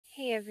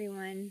Hey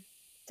everyone.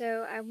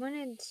 So I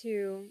wanted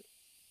to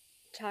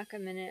talk a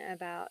minute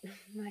about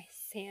my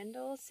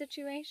sandal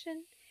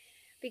situation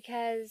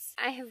because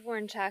I have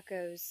worn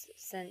Chacos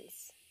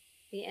since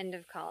the end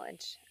of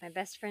college. My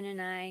best friend and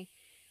I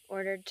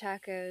ordered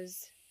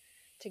Chacos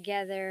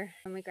together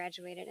when we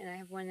graduated, and I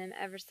have worn them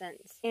ever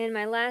since. And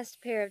my last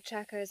pair of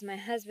Chacos my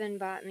husband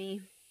bought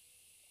me,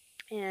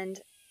 and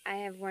I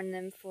have worn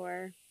them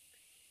for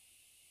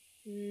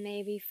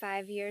maybe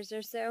 5 years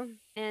or so.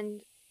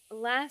 And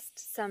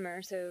last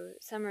summer, so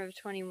summer of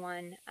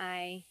 21,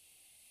 I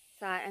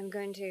thought I'm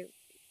going to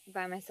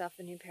buy myself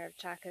a new pair of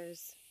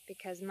Chacos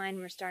because mine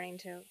were starting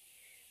to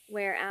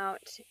wear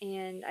out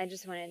and I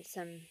just wanted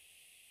some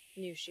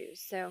new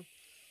shoes. So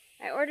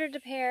I ordered a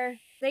pair.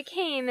 They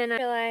came and I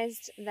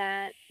realized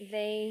that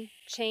they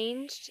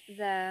changed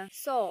the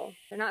sole.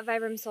 They're not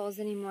Vibram soles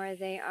anymore,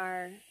 they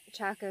are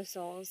Chaco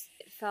soles.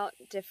 It felt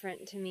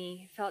different to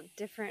me. It felt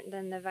different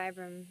than the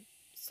Vibram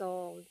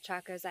sole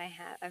Chacos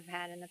I've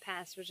had in the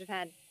past, which I've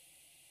had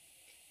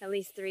at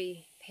least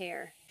 3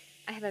 pair.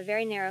 I have a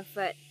very narrow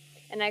foot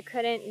and I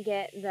couldn't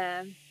get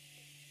the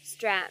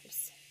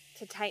straps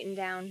to tighten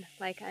down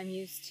like I'm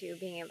used to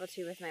being able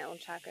to with my old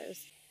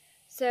Chacos.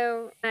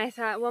 So I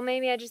thought, well,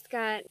 maybe I just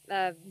got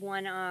a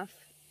one-off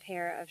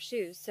pair of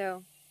shoes.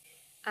 So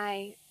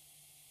I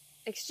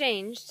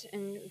exchanged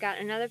and got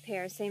another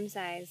pair, same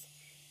size,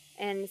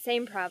 and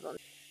same problem.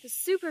 It was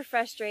super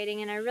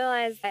frustrating, and I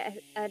realized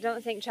I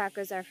don't think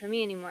Chacos are for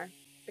me anymore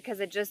because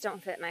they just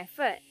don't fit my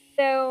foot.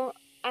 So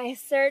I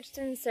searched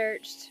and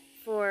searched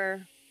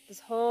for this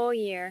whole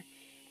year,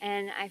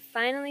 and I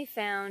finally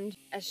found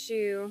a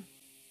shoe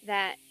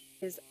that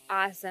is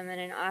awesome and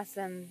an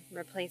awesome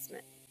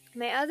replacement.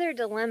 My other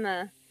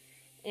dilemma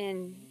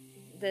in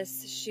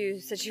this shoe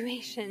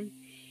situation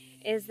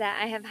is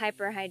that I have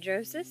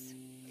hyperhidrosis,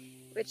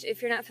 which,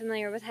 if you're not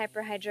familiar with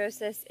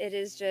hyperhidrosis, it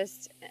is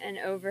just an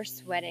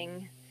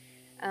oversweating,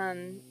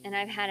 and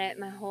I've had it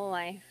my whole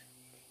life,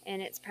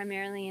 and it's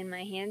primarily in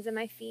my hands and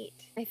my feet.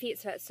 My feet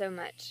sweat so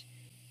much.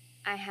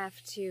 I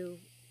have to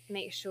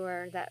make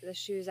sure that the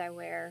shoes I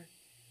wear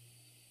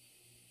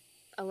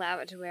allow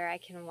it to where I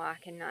can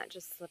walk and not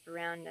just slip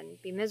around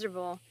and be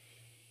miserable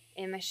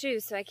in my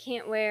shoes. So I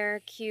can't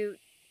wear cute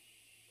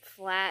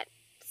flat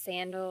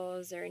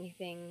sandals or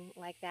anything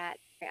like that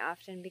very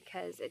often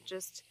because it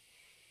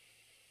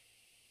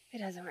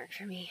doesn't work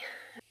for me.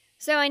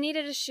 So I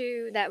needed a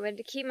shoe that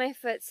would keep my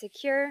foot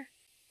secure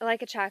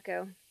like a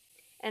Chaco.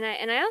 And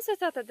I also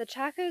thought that the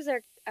Chacos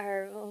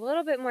are a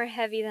little bit more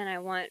heavy than I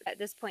want at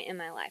this point in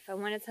my life. I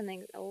wanted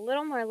something a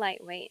little more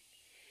lightweight.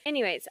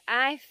 Anyways,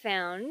 I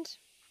found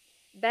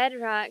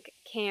Bedrock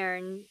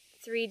Cairn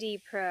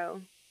 3D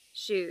Pro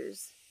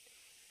shoes.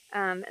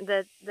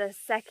 The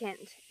second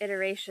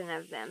iteration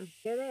of them.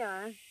 Here they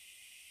are.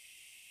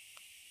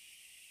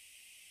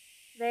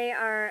 They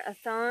are a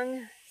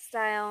thong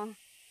style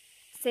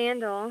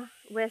sandal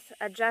with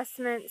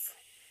adjustments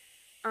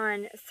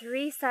on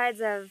 3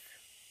 sides of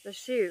the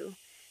shoe.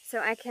 So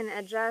I can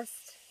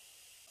adjust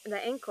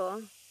the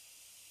ankle,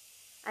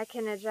 I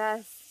can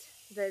adjust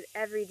the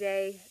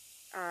everyday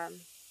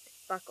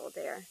buckle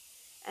there,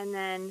 and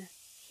then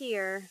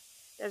here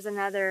there's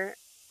another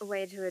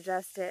way to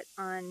adjust it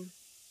on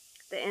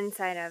the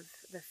inside of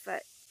the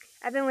foot.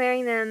 I've been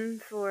wearing them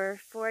for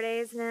 4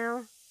 days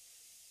now,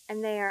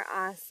 and they are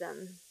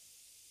awesome.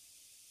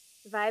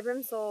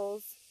 Vibram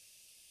soles.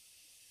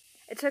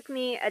 It took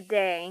me a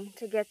day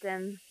to get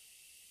them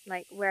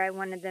like where I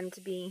wanted them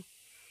to be,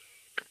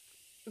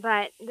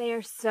 but they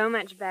are so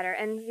much better.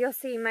 And you'll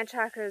see my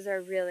Chacos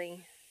are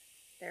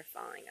they're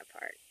falling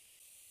apart.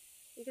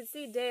 You can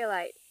see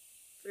daylight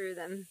through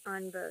them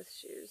on both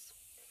shoes.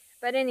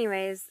 But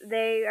anyways,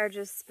 they are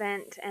just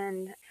spent,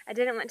 and I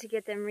didn't want to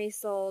get them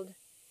resoled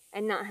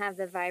and not have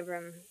the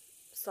Vibram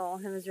sole.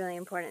 It was really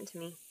important to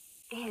me.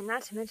 And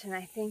not to mention,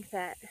 I think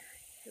that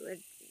it would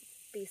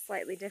be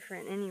slightly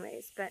different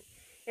anyways. But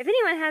if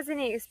anyone has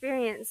any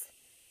experience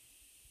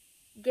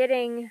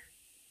getting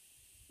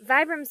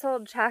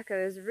Vibram-soled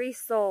Chacos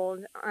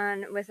resoled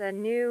with a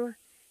new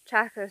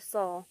Chaco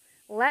sole,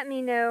 let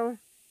me know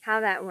how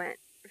that went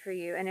for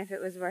you and if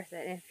it was worth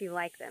it and if you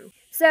like them.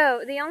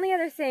 So the only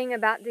other thing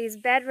about these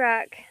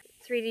Bedrock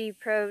 3D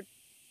Pro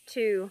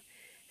 2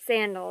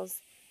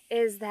 sandals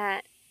is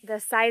that the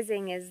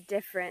sizing is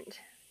different.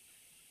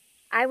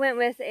 I went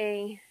with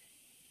a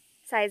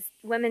size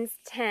women's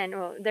 10,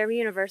 well, they're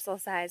universal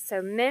size,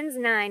 so men's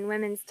 9,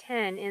 women's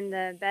 10 in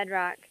the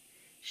Bedrock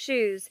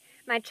shoes.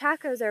 My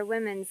Chacos are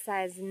women's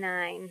size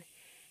 9,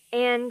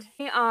 and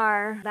they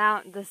are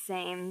about the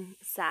same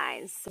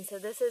size. So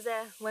this is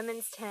a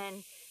women's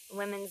 10,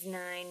 women's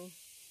 9.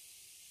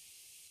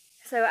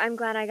 So I'm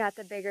glad I got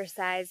the bigger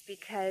size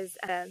because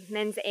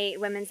men's 8,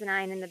 women's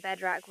 9 in the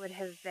Bedrock would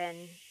have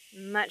been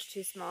much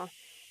too small.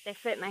 They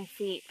fit my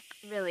feet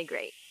really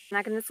great. I'm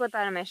not going to slip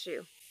out of my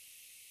shoe.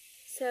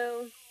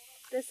 So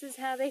this is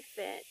how they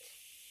fit,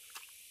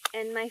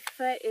 and my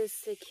foot is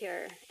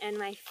secure, and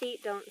my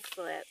feet don't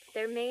slip.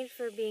 They're made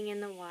for being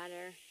in the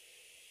water.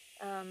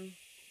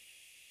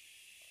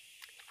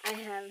 I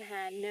have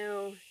had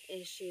no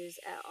issues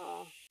at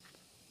all.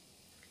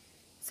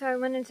 So I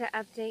wanted to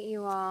update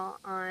you all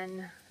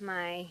on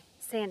my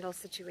sandal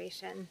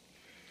situation.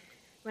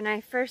 When I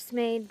first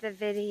made the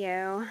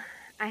video,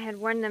 I had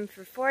worn them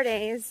for 4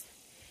 days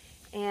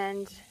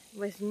and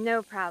with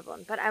no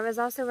problem. But I was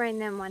also wearing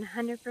them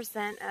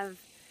 100% of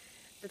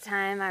the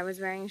time I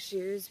was wearing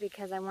shoes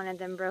because I wanted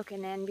them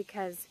broken in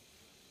because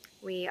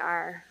we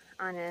are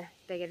on a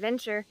big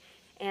adventure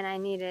and I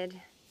needed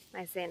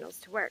my sandals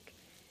to work.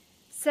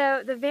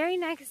 So the very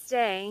next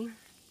day,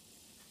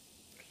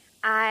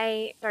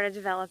 I started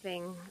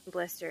developing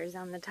blisters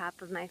on the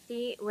top of my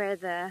feet where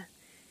the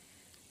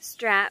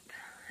strap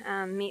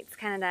meets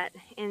kind of that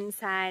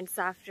inside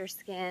softer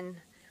skin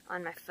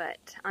on my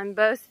foot. On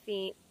both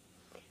feet,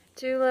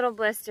 2 little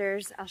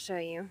blisters, I'll show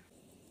you.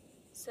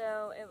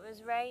 So it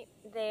was right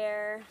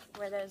there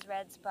where those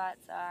red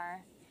spots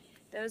are.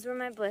 Those were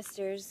my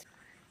blisters.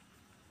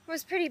 I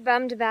was pretty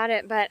bummed about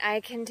it, but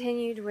I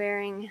continued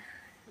wearing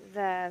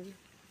the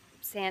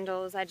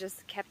sandals. I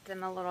just kept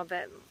them a little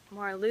bit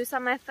more loose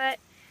on my foot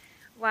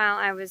while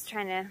I was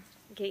trying to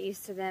get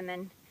used to them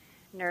and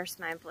nurse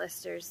my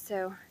blisters.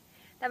 So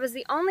that was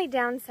the only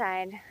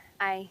downside.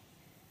 I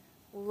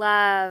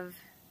love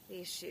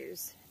these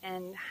shoes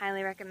and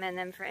highly recommend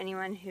them for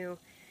anyone who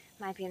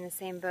might be in the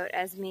same boat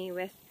as me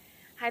with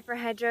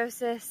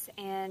hyperhidrosis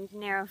and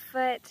narrow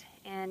foot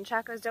and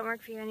Chacos don't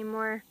work for you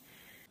anymore.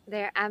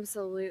 They're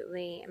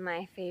absolutely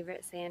my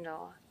favorite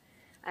sandal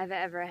I've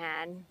ever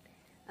had.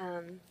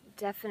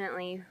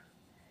 Definitely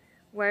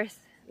worth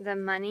the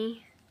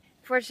money.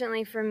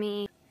 Fortunately for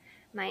me,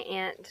 my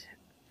aunt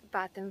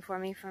bought them for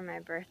me for my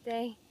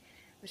birthday,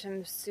 which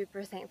I'm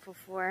super thankful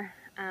for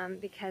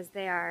because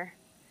they are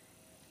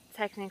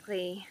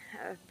technically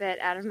a bit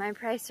out of my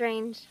price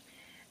range,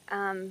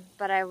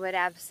 but I would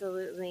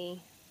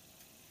absolutely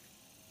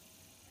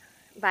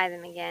buy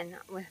them again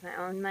with my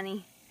own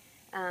money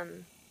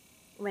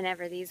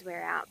whenever these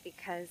wear out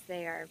because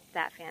they are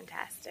that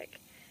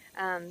fantastic.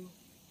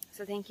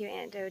 So thank you,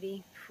 Aunt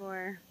Dodie,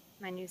 for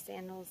my new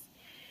sandals.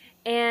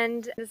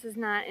 And this is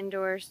not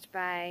endorsed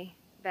by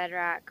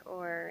Bedrock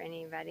or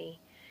anybody.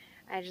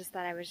 I just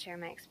thought I would share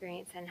my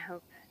experience and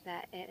hope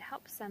that it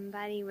helps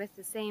somebody with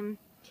the same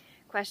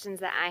questions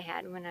that I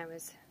had when I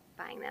was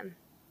buying them.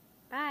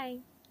 Bye!